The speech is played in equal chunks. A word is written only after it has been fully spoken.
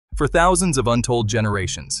For thousands of untold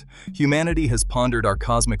generations, humanity has pondered our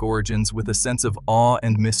cosmic origins with a sense of awe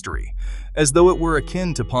and mystery, as though it were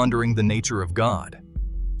akin to pondering the nature of God.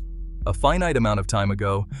 A finite amount of time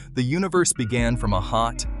ago, the universe began from a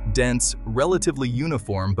hot, dense, relatively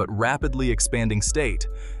uniform but rapidly expanding state,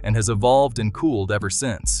 and has evolved and cooled ever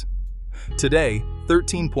since. Today,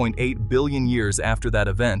 13.8 billion years after that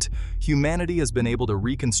event, humanity has been able to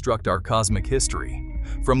reconstruct our cosmic history,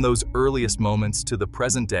 from those earliest moments to the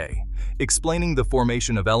present day, explaining the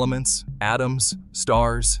formation of elements, atoms,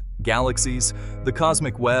 stars, galaxies, the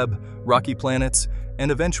cosmic web, rocky planets,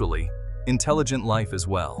 and eventually, intelligent life as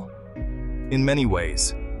well. In many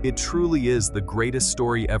ways, it truly is the greatest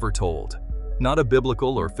story ever told. Not a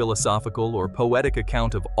biblical or philosophical or poetic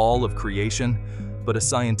account of all of creation, but a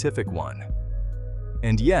scientific one.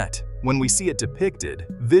 And yet, when we see it depicted,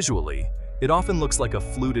 visually, it often looks like a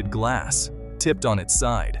fluted glass, tipped on its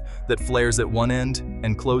side, that flares at one end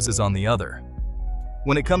and closes on the other.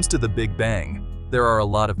 When it comes to the Big Bang, there are a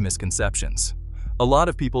lot of misconceptions. A lot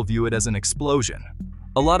of people view it as an explosion.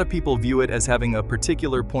 A lot of people view it as having a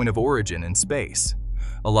particular point of origin in space.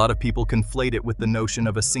 A lot of people conflate it with the notion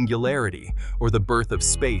of a singularity or the birth of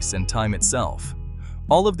space and time itself.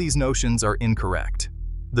 All of these notions are incorrect.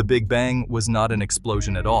 The Big Bang was not an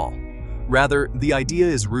explosion at all. Rather, the idea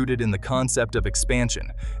is rooted in the concept of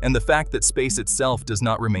expansion and the fact that space itself does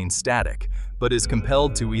not remain static, but is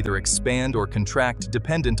compelled to either expand or contract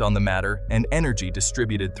dependent on the matter and energy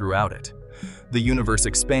distributed throughout it. The universe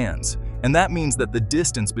expands, and that means that the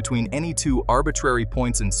distance between any two arbitrary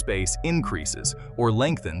points in space increases or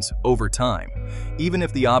lengthens over time, even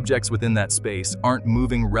if the objects within that space aren't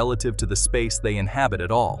moving relative to the space they inhabit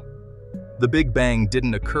at all. The Big Bang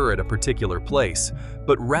didn't occur at a particular place,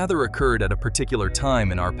 but rather occurred at a particular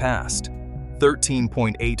time in our past,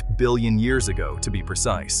 13.8 billion years ago to be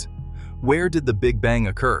precise. Where did the Big Bang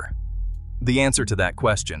occur? The answer to that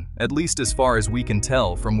question, at least as far as we can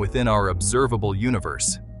tell from within our observable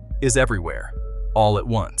universe, is everywhere, all at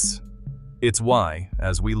once. It's why,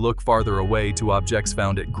 as we look farther away to objects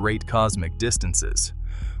found at great cosmic distances,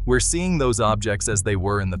 we're seeing those objects as they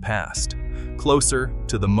were in the past, closer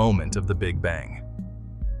to the moment of the Big Bang.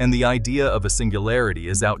 And the idea of a singularity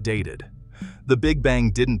is outdated. The Big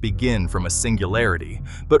Bang didn't begin from a singularity,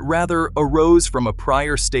 but rather arose from a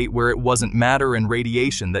prior state where it wasn't matter and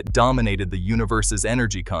radiation that dominated the universe's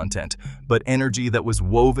energy content, but energy that was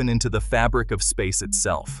woven into the fabric of space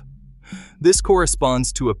itself. This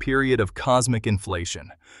corresponds to a period of cosmic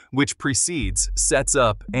inflation, which precedes, sets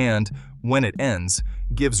up, and, when it ends,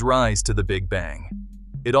 gives rise to the Big Bang.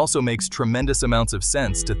 It also makes tremendous amounts of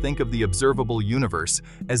sense to think of the observable universe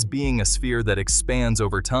as being a sphere that expands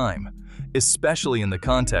over time, especially in the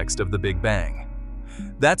context of the Big Bang.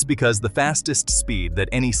 That's because the fastest speed that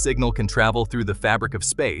any signal can travel through the fabric of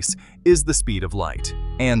space is the speed of light,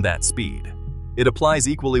 and that speed. It applies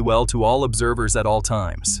equally well to all observers at all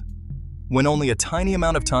times. When only a tiny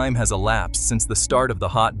amount of time has elapsed since the start of the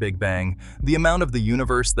hot Big Bang, the amount of the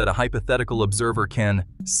universe that a hypothetical observer can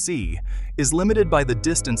see is limited by the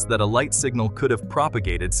distance that a light signal could have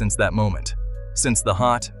propagated since that moment, since the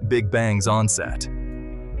hot Big Bang's onset.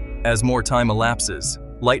 As more time elapses,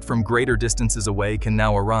 light from greater distances away can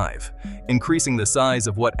now arrive, increasing the size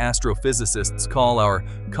of what astrophysicists call our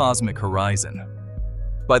cosmic horizon.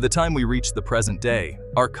 By the time we reach the present day,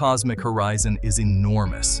 our cosmic horizon is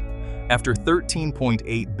enormous. After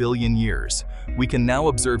 13.8 billion years, we can now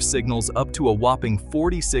observe signals up to a whopping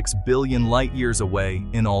 46 billion light-years away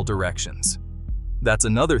in all directions. That's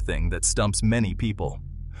another thing that stumps many people.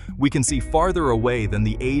 We can see farther away than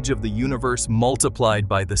the age of the universe multiplied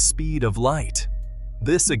by the speed of light.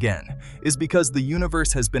 This, again, is because the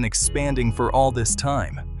universe has been expanding for all this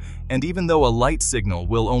time. And even though a light signal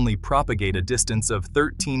will only propagate a distance of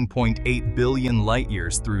 13.8 billion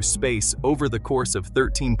light-years through space over the course of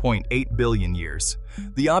 13.8 billion years,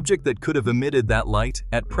 the object that could have emitted that light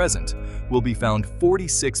at present will be found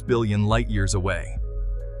 46 billion light-years away.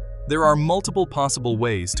 There are multiple possible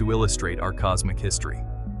ways to illustrate our cosmic history.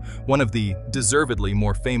 One of the deservedly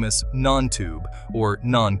more famous non-tube or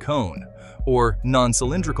non-cone or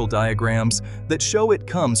non-cylindrical diagrams that show it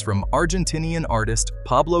comes from Argentinian artist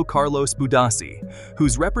Pablo Carlos Budassi,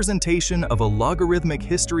 whose representation of a logarithmic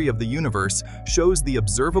history of the universe shows the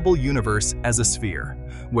observable universe as a sphere,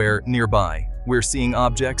 where nearby we're seeing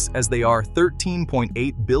objects as they are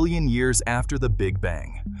 13.8 billion years after the Big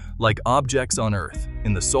Bang, like objects on Earth,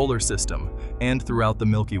 in the solar system, and throughout the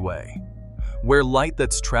Milky Way. Where light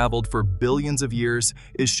that's traveled for billions of years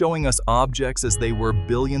is showing us objects as they were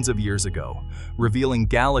billions of years ago, revealing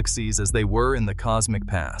galaxies as they were in the cosmic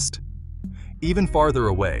past. Even farther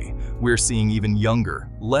away, we're seeing even younger,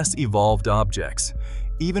 less evolved objects,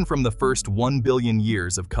 even from the first 1 billion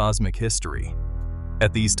years of cosmic history.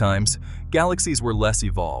 At these times, galaxies were less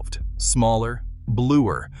evolved, smaller,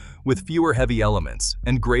 bluer, with fewer heavy elements,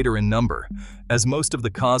 and greater in number, as most of the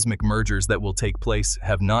cosmic mergers that will take place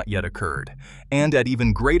have not yet occurred. And at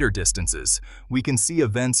even greater distances, we can see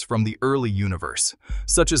events from the early universe,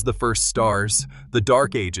 such as the first stars, the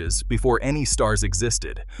dark ages before any stars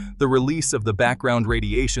existed, the release of the background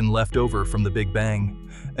radiation left over from the Big Bang,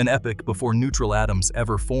 an epoch before neutral atoms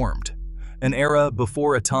ever formed, an era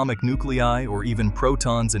before atomic nuclei or even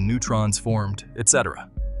protons and neutrons formed, etc.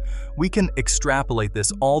 We can extrapolate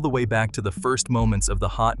this all the way back to the first moments of the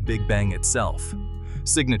hot Big Bang itself.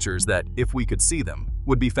 Signatures that, if we could see them,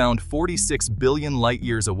 would be found 46 billion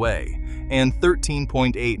light-years away and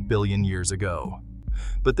 13.8 billion years ago.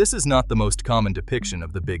 But this is not the most common depiction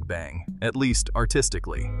of the Big Bang, at least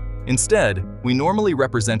artistically. Instead, we normally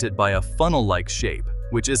represent it by a funnel-like shape,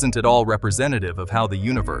 which isn't at all representative of how the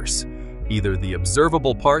universe, either the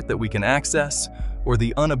observable part that we can access or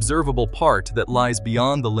the unobservable part that lies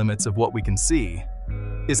beyond the limits of what we can see,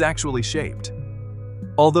 is actually shaped.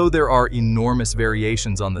 Although there are enormous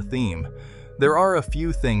variations on the theme, there are a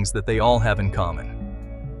few things that they all have in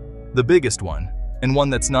common. The biggest one, and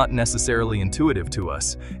one that's not necessarily intuitive to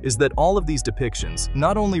us, is that all of these depictions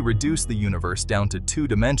not only reduce the universe down to 2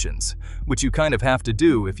 dimensions, which you kind of have to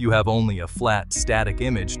do if you have only a flat, static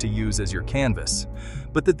image to use as your canvas,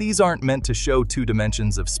 but that these aren't meant to show 2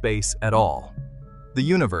 dimensions of space at all. The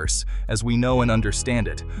universe, as we know and understand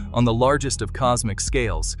it, on the largest of cosmic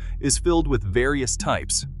scales, is filled with various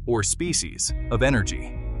types, or species, of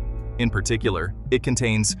energy. In particular, it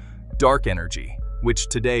contains dark energy, which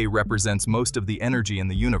today represents most of the energy in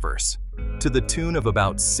the universe, to the tune of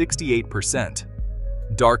about 68%.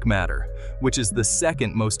 Dark matter, which is the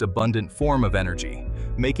second most abundant form of energy,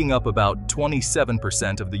 making up about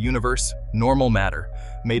 27% of the universe. Normal matter,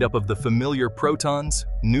 made up of the familiar protons,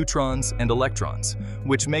 neutrons, and electrons,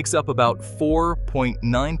 which makes up about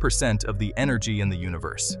 4.9% of the energy in the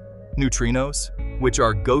universe. Neutrinos, which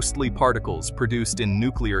are ghostly particles produced in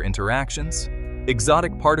nuclear interactions,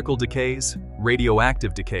 exotic particle decays,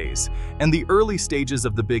 radioactive decays, and the early stages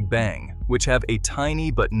of the Big Bang, which have a tiny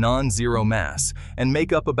but non-zero mass and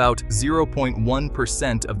make up about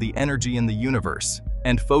 0.1% of the energy in the universe,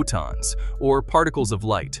 and photons, or particles of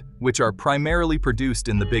light, which are primarily produced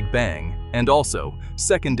in the Big Bang and also,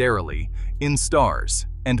 secondarily, in stars,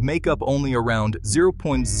 and make up only around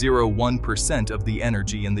 0.01% of the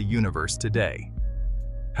energy in the universe today.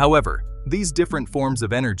 However, these different forms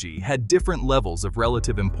of energy had different levels of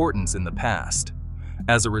relative importance in the past.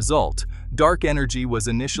 As a result, dark energy was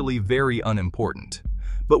initially very unimportant,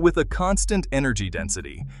 but with a constant energy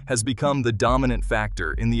density has become the dominant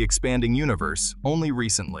factor in the expanding universe only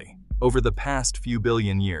recently, over the past few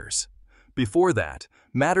billion years. Before that,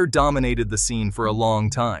 matter dominated the scene for a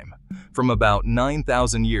long time, from about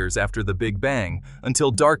 9,000 years after the Big Bang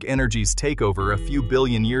until dark energy's takeover a few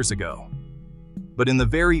billion years ago. But in the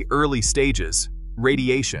very early stages,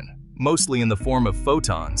 radiation, mostly in the form of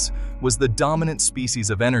photons, was the dominant species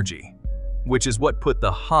of energy, which is what put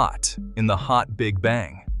the hot in the hot Big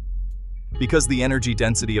Bang. Because the energy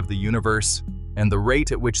density of the universe and the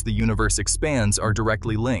rate at which the universe expands are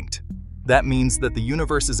directly linked, that means that the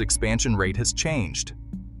universe's expansion rate has changed,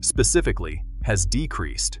 specifically, has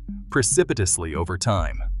decreased precipitously over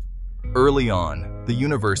time. Early on, the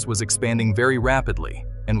universe was expanding very rapidly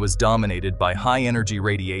and was dominated by high-energy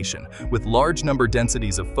radiation with large number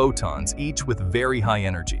densities of photons, each with very high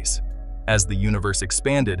energies. As the universe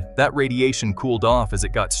expanded, that radiation cooled off as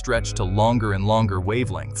it got stretched to longer and longer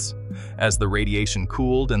wavelengths. As the radiation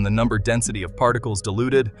cooled and the number density of particles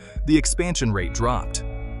diluted, the expansion rate dropped,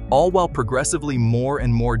 all while progressively more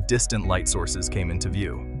and more distant light sources came into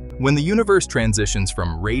view. When the universe transitions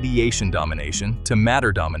from radiation domination to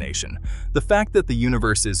matter domination, the fact that the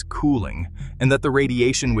universe is cooling and that the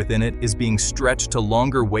radiation within it is being stretched to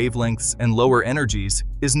longer wavelengths and lower energies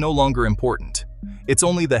is no longer important. It's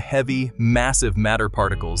only the heavy, massive matter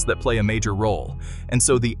particles that play a major role, and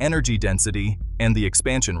so the energy density and the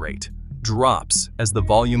expansion rate drops as the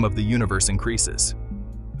volume of the universe increases.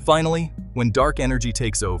 Finally, when dark energy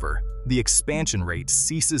takes over, the expansion rate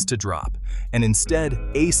ceases to drop and instead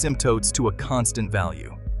asymptotes to a constant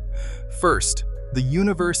value. First, the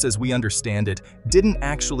universe as we understand it didn't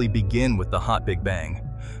actually begin with the hot Big Bang,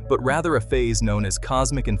 but rather a phase known as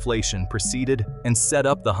cosmic inflation preceded and set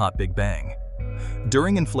up the hot Big Bang.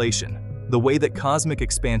 During inflation, the way that cosmic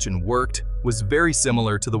expansion worked was very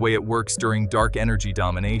similar to the way it works during dark energy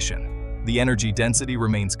domination. The energy density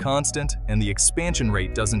remains constant and the expansion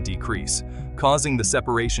rate doesn't decrease, causing the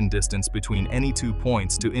separation distance between any 2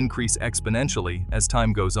 points to increase exponentially as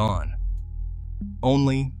time goes on.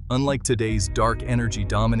 Only, unlike today's dark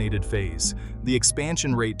energy-dominated phase, the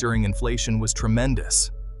expansion rate during inflation was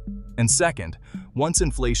tremendous. And second, once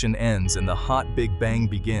inflation ends and the hot Big Bang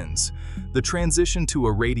begins, the transition to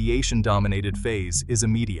a radiation-dominated phase is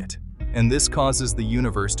immediate, and this causes the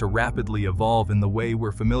universe to rapidly evolve in the way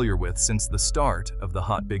we're familiar with since the start of the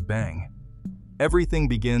hot Big Bang. Everything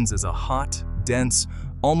begins as a hot, dense,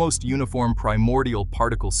 almost uniform primordial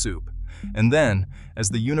particle soup, and then, as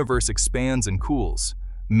the universe expands and cools,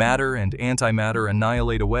 matter and antimatter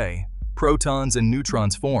annihilate away, protons and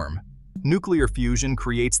neutrons form, nuclear fusion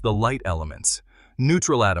creates the light elements,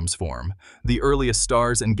 neutral atoms form, the earliest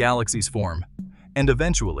stars and galaxies form, and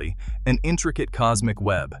eventually, an intricate cosmic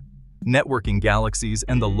web, networking galaxies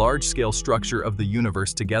and the large-scale structure of the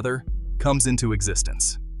universe together, comes into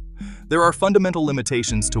existence. There are fundamental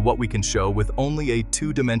limitations to what we can show with only a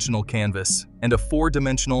 2-dimensional canvas and a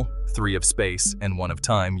 4-dimensional, 3 of space and 1 of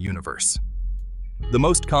time universe. The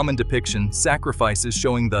most common depiction sacrifices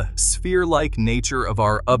showing the sphere-like nature of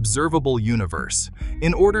our observable universe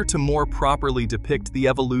in order to more properly depict the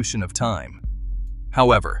evolution of time.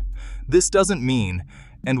 However, this doesn't mean,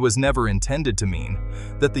 and was never intended to mean,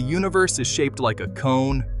 that the universe is shaped like a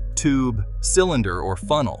cone, tube, cylinder, or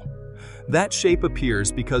funnel. That shape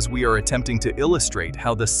appears because we are attempting to illustrate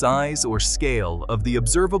how the size or scale of the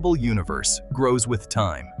observable universe grows with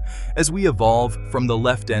time, as we evolve from the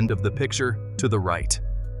left end of the picture to the right,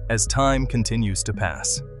 as time continues to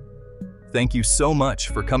pass. Thank you so much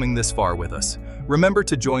for coming this far with us. Remember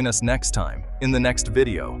to join us next time in the next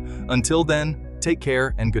video. Until then, take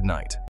care and good night.